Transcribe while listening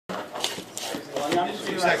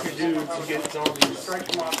you sack your dudes, you get zombies.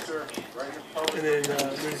 And then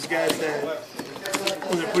there's guys that,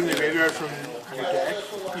 when they're put in the graveyard from your deck,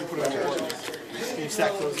 you put them on your board. And you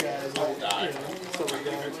sack those guys, like, stuff like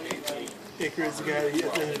that. Icar is the guy that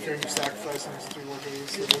at the end of the turn you sacrifice and it's 3 more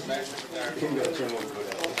days. You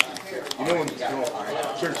know when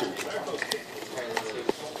turn 2.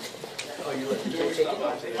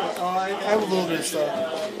 I have a little bit of stuff.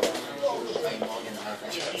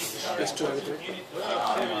 Just 2 out of 3.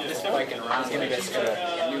 This bike around, he's gonna get a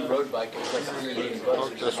new road bike. It's like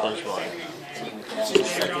 $180. This one's mine.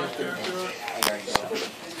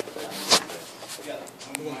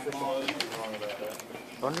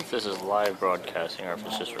 I wonder if this is live broadcasting or if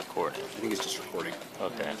it's just recording. I think it's just recording.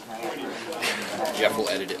 Okay. Jeff will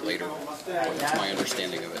edit it later. That's my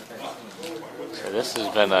understanding of it. So this has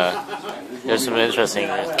been there's some interesting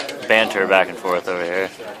banter back and forth over here.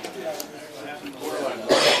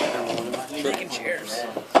 Shaking chairs.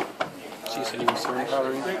 So you said you were serum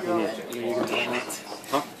powdering? You can tell that.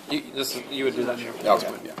 Huh? You would do that here. Yeah,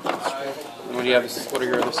 okay. Yeah. And what do you have? What are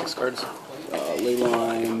your other 6 cards?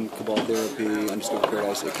 Leyline, Cabal Therapy, Undiscovered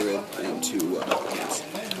Paradise, Icarid, and 2 hands.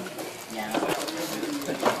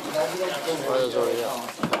 Are those already out?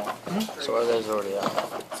 So are those already out?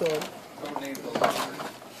 So,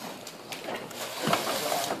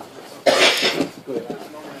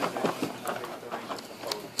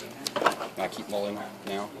 Can I keep mulling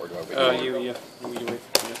now, or do I wait? You wait.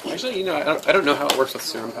 Actually, I don't know how it works with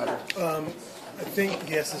serum powder. I think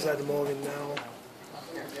he has to decide to mulligan now.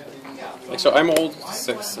 Like, so I'm old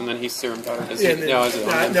 6, and then he's serum powder. Is Yeah, he? No, is it?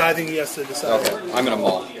 no, I think he has to decide. Okay, I'm gonna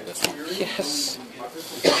mull this one. Yes.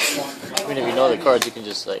 I mean, if you know the cards, you can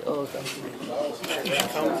just like, oh, okay. You should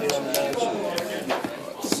commentate on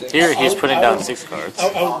that. Here, he's putting down 6 cards. I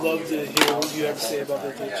would love to hear what you have to say about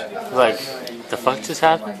vintage. Like, the fuck just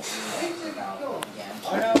happened?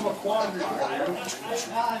 I have a quandary.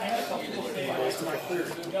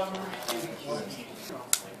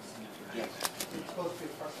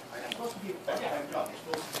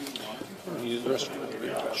 Use the rest of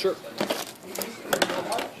it. Sure.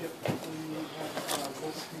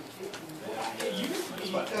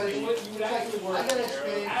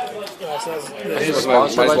 He's Might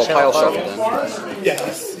as well pile shuffle then. yeah,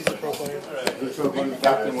 he's a pro player. Is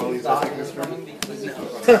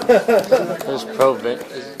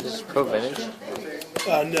this pro vintage?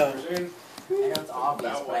 No. I know it's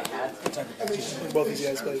obvious, but I had to. Both these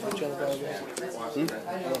guys play for Channel 5.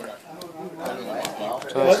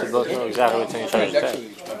 So I should both know exactly what thing you're trying to say.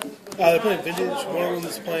 They're playing vintage. One of them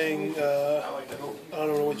is playing, I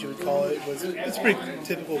don't know what you would call it, but it's a pretty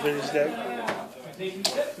typical vintage deck. And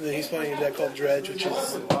then he's playing a deck called Dredge, which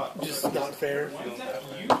is just not fair.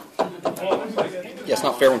 Yeah, it's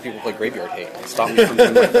not fair when people play Graveyard Hate. Stop me from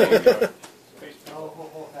doing my thing.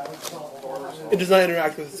 It does not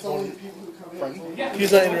interact with its opponent. He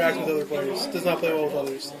does not interact with other players. Does not play well with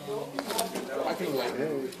others.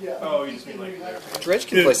 Dredge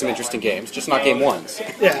can play some interesting games, just not game 1s.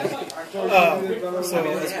 Yeah. So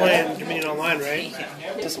he's playing Dominion Online, right?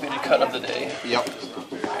 Anticipated cut of the day. Yep.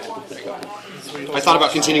 I thought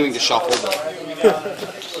about continuing to shuffle, but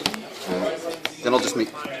then I'll just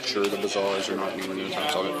make sure the bazaars are not anywhere near the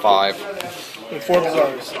top. So I'm at 5. With 4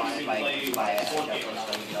 bazaars.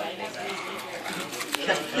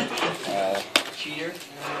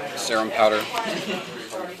 Serum powder.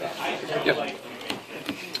 Yep.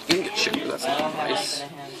 You can get shit, but that's not nice.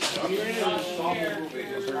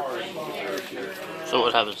 So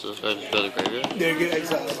what happens to this guy? Just go to the graveyard? They get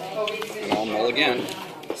exiled. And I'll mull again.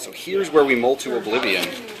 So here's where we mull to Oblivion.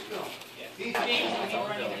 I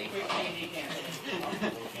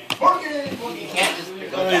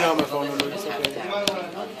don't even know my phone number. It's okay.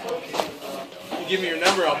 Give me your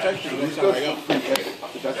number, I'll text you next time I go.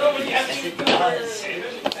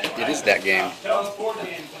 It is that game.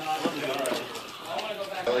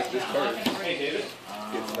 I like this card.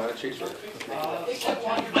 It's not a chaser.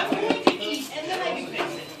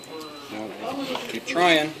 Keep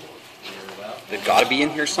trying. They've got to be in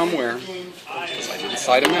here somewhere. Because I didn't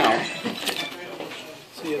side them out.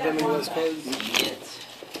 So you have that many of those cards?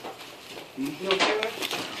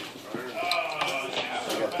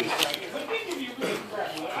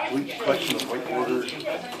 We collection of white order.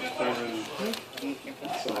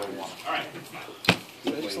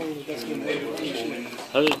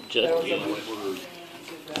 How did Jet do?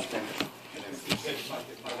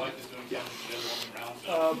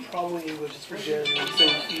 Probably English is for Jeremy. So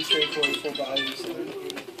you straightforward full value. So.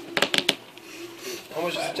 How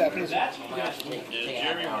much is the Japanese?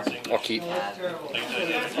 I'll keep. 2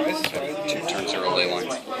 turns 0 ley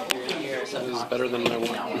lines. That is better than what I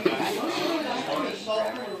want.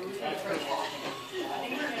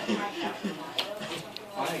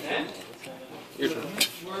 Your turn.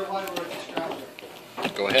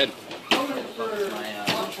 Go ahead.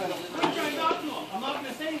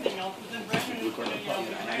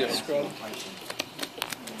 Yes. Scrub.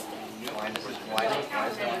 Why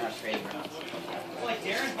does no one have trading rounds? Why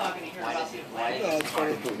It's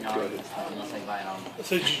funny. unless I buy it on?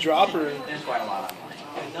 So did you drop or There's quite a lot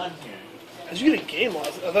online. did you get a game loss?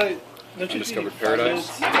 I thought. Don't you Undiscovered see Paradise.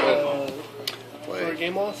 5 minutes, for a Play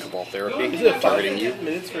game loss? ball Is therapy. it 5 Targeting you.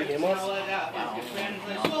 minutes for a game loss?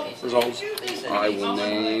 Results. I will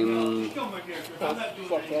name Oh,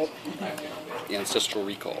 fucked up. the Ancestral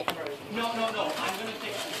Recall.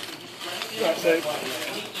 Alright, so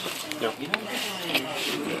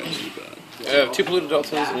Two polluted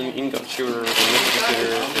deltas, an ingot shooter, a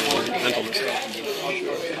consider, and mental mistake.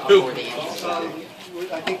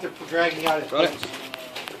 I think they're dragging out Got it.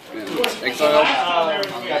 And exile.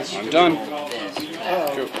 I'm done.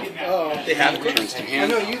 oh, They have turns to I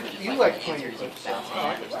hand. know you like playing your clips.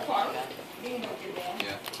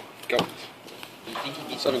 Go.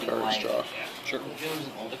 7 cards. Draw. Sure.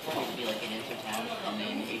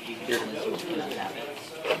 Here.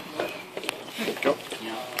 Go.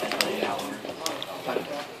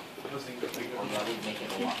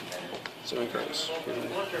 7 cards.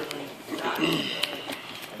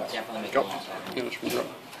 Go. Yeah, that's from draw.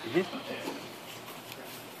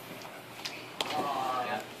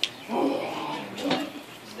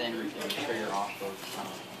 Then trigger off those.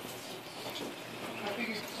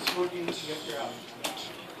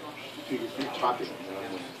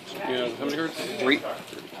 Yeah, how many cards? 3.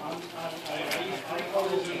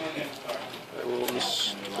 I will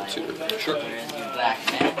consider. Sure. Black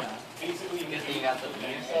man. Because you got the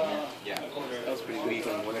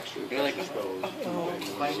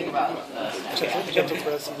Funny thing about Snapchat, gentle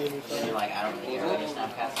press and gave me you're 5. like, I don't really care about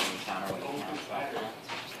Snapchat, so you counter what you can.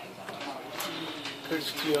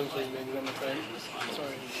 Kurt's too young for you, man. You got my friend.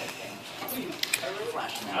 Sorry.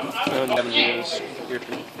 Flashing out. 7 years. Your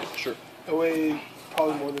turn. Sure. I weigh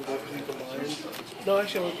probably more than both of you combined. No,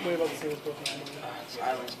 actually, I weigh about the same as both of you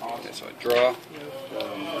combined. Okay, so I draw.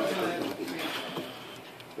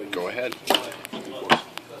 Go ahead.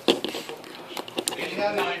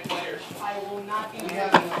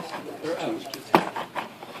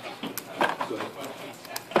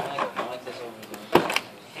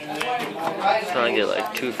 Trying to get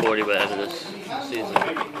like 240 by the end of this season.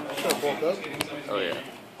 Trying to bulk up? Oh yeah.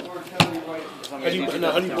 How do you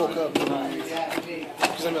bulk up?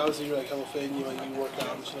 Because I mean, obviously you're like hella fit and you work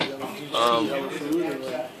out and shit like that. Like, do you just eat hella food or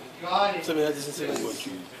like? So I mean, that doesn't seem like.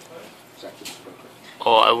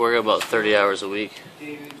 Oh, I work about 30 hours a week.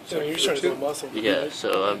 So I mean, you're just trying to build muscle. Yeah,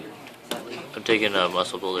 so I'm taking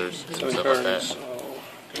muscle builders and 7 stuff like cards. that.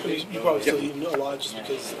 But you probably still eat a lot just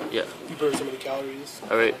because Yeah. you burn so many calories.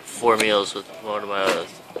 I ate 4 meals with one of my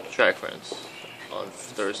track friends on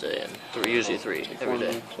Thursday, and usually 3 every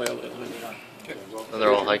day. Play all the And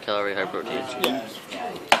they're all high calorie, high protein.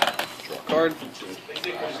 Draw a card.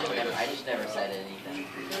 I just never said anything.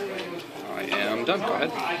 I am done. Go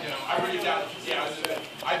ahead.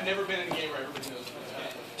 I've never been in a game where everybody knows.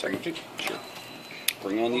 Second pick. Sure.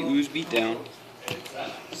 Bring on the ooze beat down.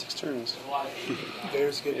 6 turns.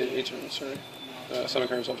 Bears get 8 turns, sorry. 7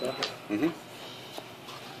 cards I'll draw.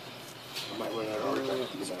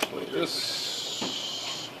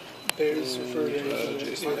 This. Bears refer to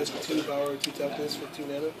it as 2 power, 2 toughness for 2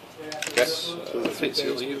 mana. Okay. Fate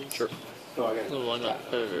Seal you. Sure. Oh, why not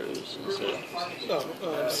predators instead?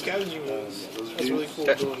 Oh, scavenging wolves. That's a really cool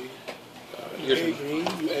Okay. ability. Your Pay turn. green,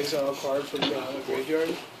 you exile a card from the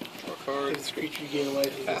graveyard. Draw a card. If it's a creature you gain a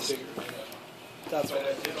life, it gets bigger. That's what I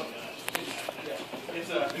did.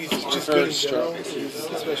 He's just good in general. He's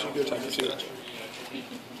especially good in this match.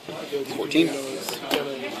 14. He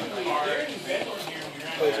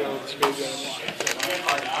plays around with his graveyard.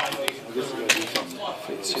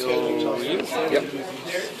 Fate Seal you. Yep.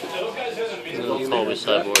 I'll probably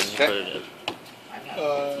sideboard and put it in.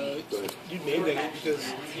 You name that because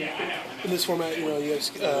in this format, you have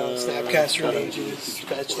Snapcaster Mages,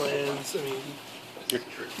 fetch lands. I mean,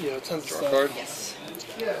 tons of Draw a stuff. card.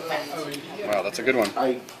 Wow, that's a good one.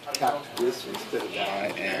 I tapped this instead of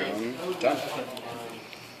I am done.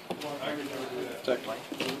 Deck.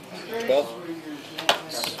 12.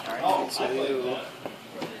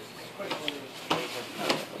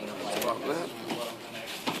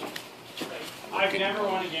 I've never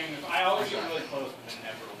won a game. I always get really close,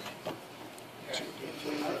 but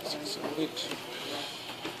then never win. 6, 7, 8.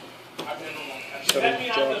 I've never won. Does that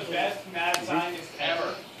mean I'm the best mad scientist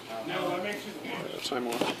ever? No, that makes you the worst. Time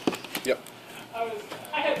off. Yep.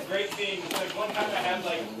 I had great things. Like one time I had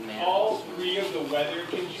like all 3 of the weather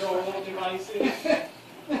control devices.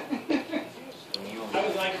 I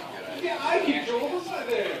was like, yeah, I control the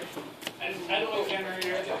weather. I had a little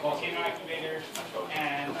generator, a volcano activator,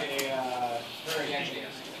 and a hurricane.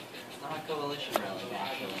 It's not a coalition rally,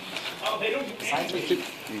 actually. Oh, they don't do anything.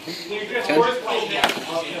 They're just Ken? worth like that.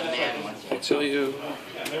 I tell you.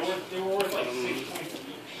 Yeah, they were worth like 6 points.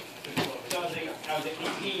 So I was at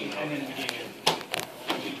 18 and then the beginning.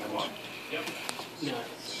 Yep.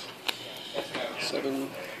 7.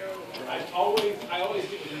 I always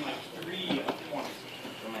do it in like 3 points.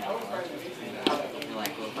 You're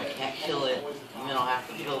like, well, if I can't kill it, then I'll have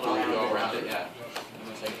to kill the around it. Yeah. I'm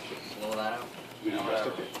gonna say, blow that out.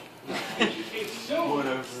 It's so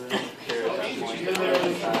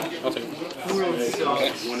I'll take it.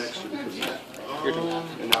 Okay. One extra because of that. Your turn.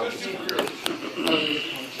 And now it's just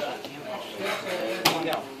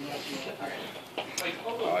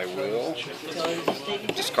I will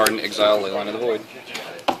discard and exile Leyline of the Void.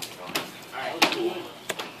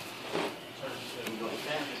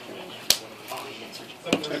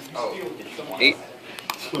 Oh, 8.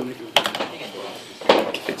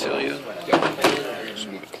 I tell you. Just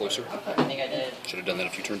move it closer. I think I did. Should have done that a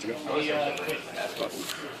few turns ago.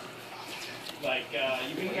 like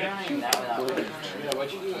you can get That without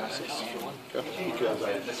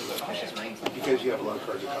because you have a lot of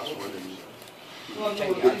cards that cost more than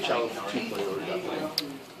big challenge for 2 player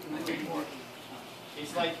or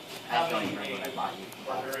it's like I don't even remember when I bought you.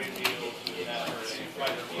 Yeah.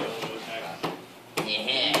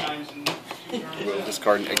 We'll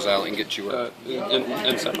discard and exile and get you up.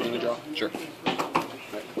 And 7 in the draw. Sure.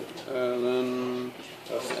 Then.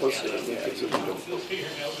 Let's see.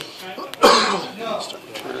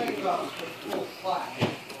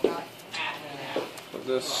 With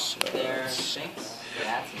this. There's Sphinx.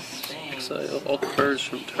 That's a Sphinx. Exile all cards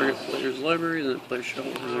from target player's library, then the player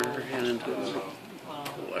shuffles their hand into the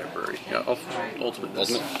library. Yeah, ultimate.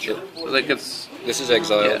 Ultimate? Sure. So that gets. This is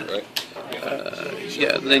exiled, Yeah. right?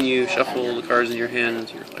 Yeah, then you shuffle the cards in your hand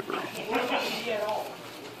into your library.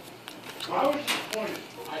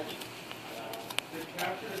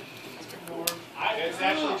 It's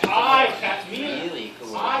actually I captured Really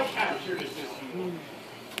cool. I captured a system.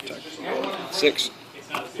 6. It's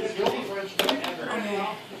not a system.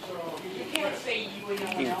 You can't say you and no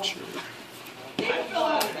one else.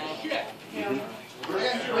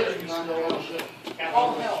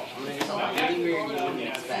 All hell. Really weird you wouldn't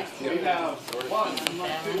expect.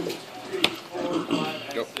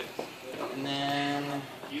 Go. And then...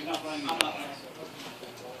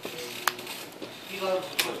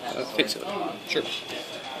 Pixel. Sure.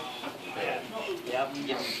 Yep,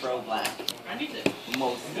 give him pro black.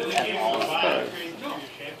 Most at all the cards.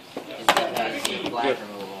 Instead of black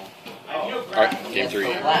removal. Alright, game 3.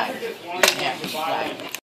 Pro black. You can't be black.